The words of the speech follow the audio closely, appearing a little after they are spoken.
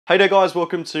Hey there guys,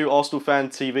 welcome to Arsenal Fan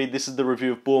TV. This is the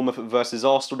review of Bournemouth versus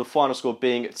Arsenal, the final score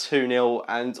being 2-0,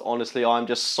 and honestly I'm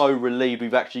just so relieved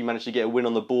we've actually managed to get a win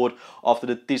on the board after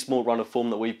the dismal run of form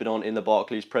that we've been on in the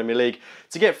Barclays Premier League.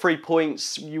 To get 3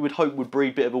 points you would hope would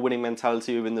breed a bit of a winning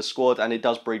mentality within the squad, and it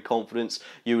does breed confidence,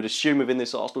 you would assume, within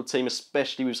this Arsenal team,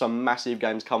 especially with some massive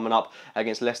games coming up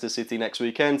against Leicester City next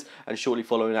weekend and shortly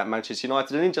following that Manchester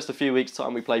United, and in just a few weeks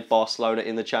time we play Barcelona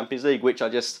in the Champions League, which I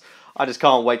just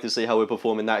can't wait to see how we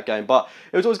perform in that game. But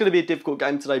it was always going to be a difficult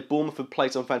game today. Bournemouth have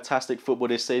played some fantastic football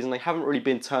this season. They haven't really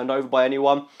been turned over by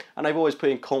anyone, and they've always put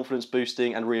in confidence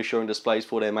boosting and reassuring displays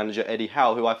for their manager Eddie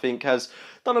Howe, who I think has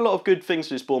done a lot of good things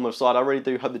for this Bournemouth side. I really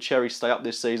do hope the Cherries stay up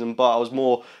this season, but I was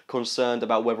more concerned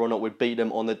about whether or not we'd beat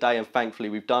them on the day, and thankfully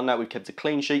we've done that. We've kept a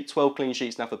clean sheet, 12 clean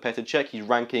sheets now for Petr Cech. He's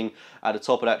ranking at the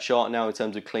top of that chart now in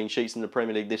terms of clean sheets in the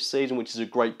Premier League this season, which is a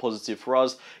great positive for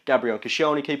us. Gabriel and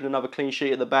Koscielny keeping another clean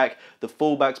sheet at the back. The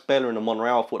fullbacks, Bellerin and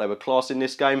Monreal, I thought they were class in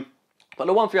this game. But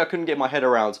the one thing I couldn't get my head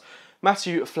around,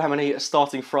 Mesut Ozil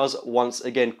starting for us once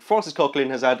again. Francis Coquelin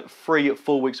has had 3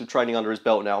 full weeks of training under his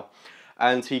belt now,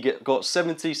 and he got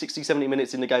 60, 70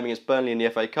 minutes in the game against Burnley in the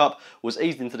FA Cup, was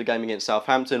eased into the game against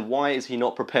Southampton. Why is he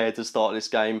not prepared to start this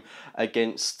game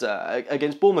against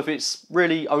Bournemouth? It's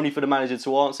really only for the manager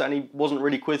to answer, and he wasn't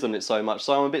really quizzed on it so much.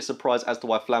 So I'm a bit surprised as to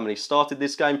why Flamini started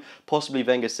this game. Possibly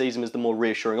Wenger sees him as the more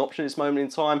reassuring option at this moment in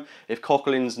time. If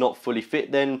Coquelin's not fully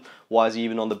fit, then why is he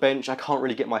even on the bench? I can't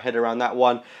really get my head around that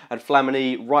one. And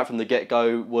Flamini, right from the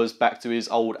get-go, was back to his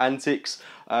old antics.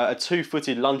 A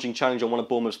two-footed lunging challenge on one of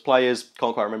Bournemouth's players.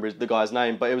 Can't quite remember the guy's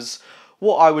name, but it was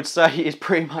what I would say is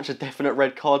pretty much a definite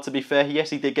red card, to be fair.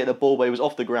 Yes, he did get the ball, but he was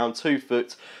off the ground,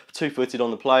 two-footed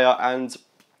on the player, and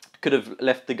could have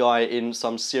left the guy in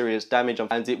some serious damage,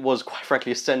 and it was quite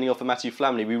frankly a sending off for Matthew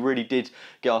Flamini. We really did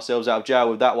get ourselves out of jail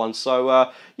with that one.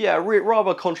 So yeah,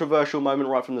 rather controversial moment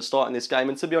right from the start in this game,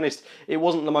 and to be honest, it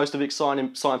wasn't the most of exciting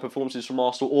performances from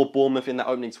Arsenal or Bournemouth in that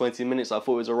opening 20 minutes. I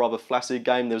thought it was a rather flaccid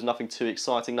game. There was nothing too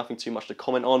exciting, nothing too much to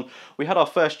comment on. We had our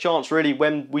first chance really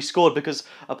when we scored, because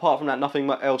apart from that nothing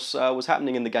else was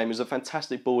happening in the game. It was a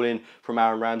fantastic ball in from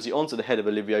Aaron Ramsey onto the head of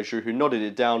Olivier Giroud, who nodded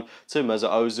it down to Mesut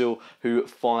Ozil, who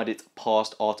fired it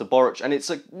past Artur Boruc, and it's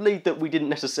a lead that we didn't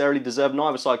necessarily deserve,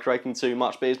 neither side creating too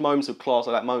much, but it's moments of class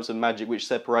like that, moments of magic, which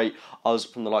separate us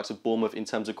from the likes of Bournemouth in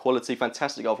terms of quality.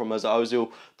 Fantastic goal from Mesut Ozil.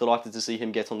 Delighted to see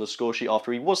him get on the score sheet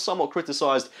after he was somewhat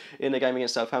criticised in the game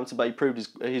against Southampton, but he proved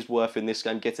his worth in this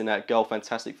game, getting that goal.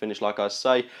 Fantastic finish, like I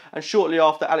say. And shortly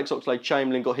after, Alex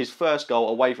Oxlade-Chamberlain got his first goal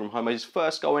away from home, his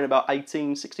first goal in about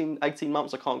 18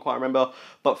 months, I can't quite remember,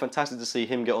 but fantastic to see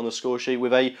him get on the score sheet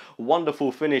with a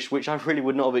wonderful finish, which I really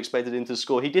would not have expected him to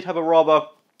score. He did have a rather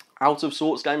out of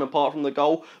sorts game apart from the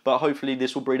goal, but hopefully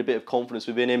this will breed a bit of confidence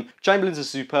within him. Chamberlain's a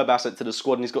superb asset to the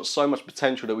squad, and he's got so much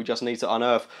potential that we just need to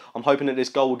unearth. I'm hoping that this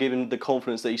goal will give him the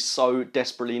confidence that he so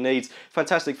desperately needs.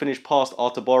 Fantastic finish past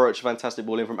Artur Boruc, fantastic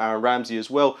ball in from Aaron Ramsey as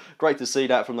well. Great to see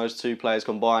that from those two players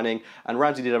combining, and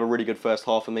Ramsey did have a really good first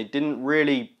half, and they didn't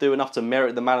really do enough to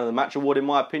merit the man of the match award in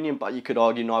my opinion, but you could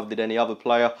argue neither did any other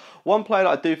player. One player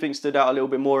that I do think stood out a little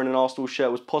bit more in an Arsenal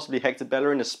shirt was possibly Hector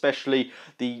Bellerin, especially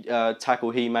the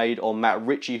tackle he made on Matt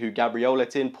Ritchie, who Gabriel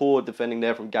let in. Poor defending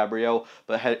there from Gabriel,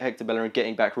 but Hector Bellerin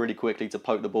getting back really quickly to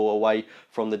poke the ball away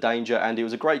from the danger, and it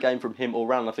was a great game from him all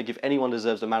round. I think if anyone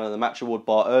deserves the man of the match award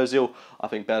bar Ozil, I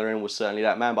think Bellerin was certainly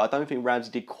that man, but I don't think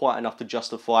Ramsey did quite enough to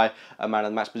justify a man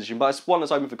of the match position. But it's one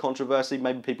that's open for controversy.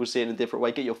 Maybe people see it in a different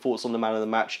way. Get your thoughts on the man of the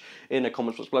match in the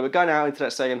comments box below. But going out into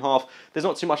that second half, there's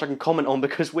not too much I can comment on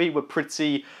because we were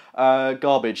pretty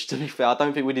garbage, to be fair. I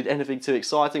don't think we did anything too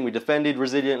exciting. We defended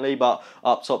resiliently, but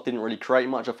up top didn't really create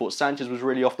much. I thought Sanchez was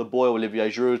really off the boil.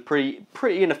 Olivier Giroud was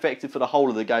pretty ineffective for the whole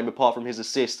of the game, apart from his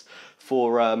assist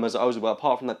for Mesut Ozil. But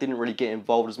apart from that, didn't really get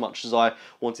involved as much as I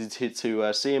wanted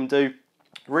to see him do.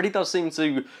 Really does seem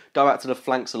to go out to the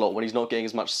flanks a lot when he's not getting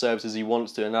as much service as he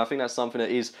wants to, and I think that's something that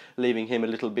is leaving him a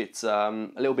little bit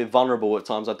vulnerable at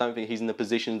times. I don't think he's in the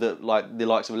position that like the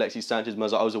likes of Alexis Sanchez,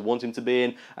 Mesut Ozil want him to be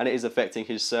in, and it is affecting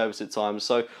his service at times.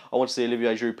 So I want to see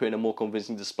Olivier Giroud put in a more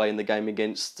convincing display in the game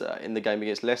against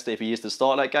Leicester if he is to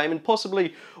start that game. And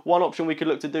possibly one option we could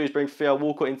look to do is bring Theo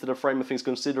Walcott into the frame of things,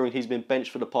 considering he's been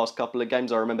benched for the past couple of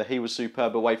games. I remember he was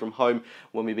superb away from home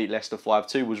when we beat Leicester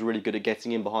 5-2, was really good at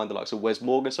getting in behind the likes of Wes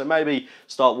Morgan, so maybe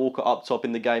start Walker up top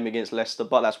in the game against Leicester,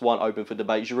 but that's one open for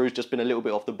debate. Giroud's just been a little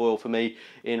bit off the boil for me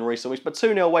in recent weeks, but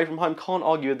 2-0 away from home, can't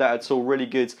argue with that at all. Really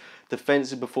good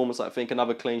defensive performance. I think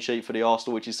another clean sheet for the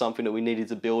Arsenal, which is something that we needed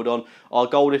to build on. Our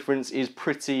goal difference is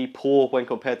pretty poor when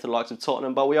compared to the likes of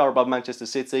Tottenham, but we are above Manchester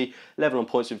City, level on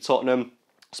points with Tottenham.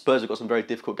 Spurs have got some very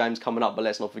difficult games coming up, but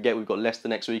let's not forget we've got Leicester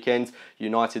next weekend,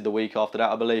 United the week after that,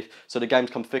 I believe. So the games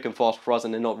come thick and fast for us,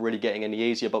 and they're not really getting any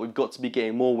easier, but we've got to be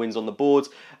getting more wins on the board,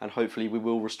 and hopefully we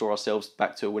will restore ourselves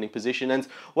back to a winning position. And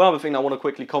one other thing I want to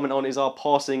quickly comment on is our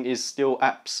passing is still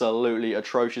absolutely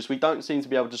atrocious. We don't seem to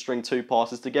be able to string 2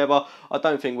 passes together. I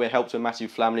don't think we're helped when Matthew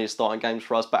Flamini is starting games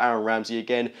for us, but Aaron Ramsey,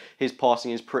 again, his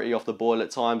passing is pretty off the boil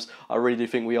at times. I really do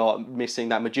think we are missing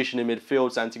that magician in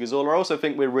midfield, Santi Cazorla. I also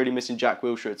think we're really missing Jack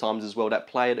Wilshere at times as well, that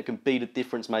player that can be the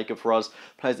difference maker for us,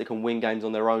 players that can win games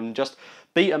on their own and just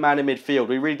beat a man in midfield.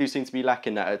 We really do seem to be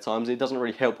lacking that at times. It doesn't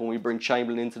really help when we bring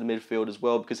Chamberlain into the midfield as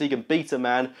well, because he can beat a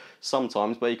man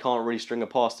sometimes, but he can't really string a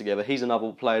pass together. He's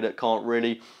another player that can't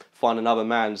really find another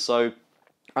man. So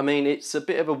I mean, it's a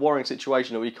bit of a worrying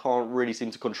situation that we can't really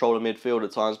seem to control the midfield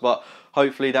at times, but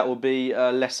hopefully that will be a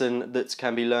lesson that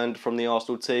can be learned from the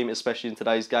Arsenal team, especially in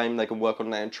today's game. They can work on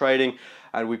that in training,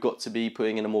 and we've got to be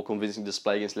putting in a more convincing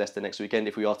display against Leicester next weekend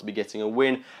if we are to be getting a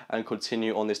win and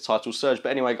continue on this title surge. But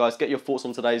anyway, guys, get your thoughts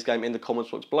on today's game in the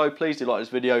comments box below. Please do like this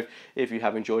video if you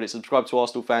have enjoyed it. Subscribe to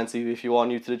Arsenal Fan TV if you are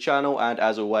new to the channel, and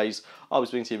as always, I will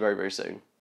speak to you very, very soon.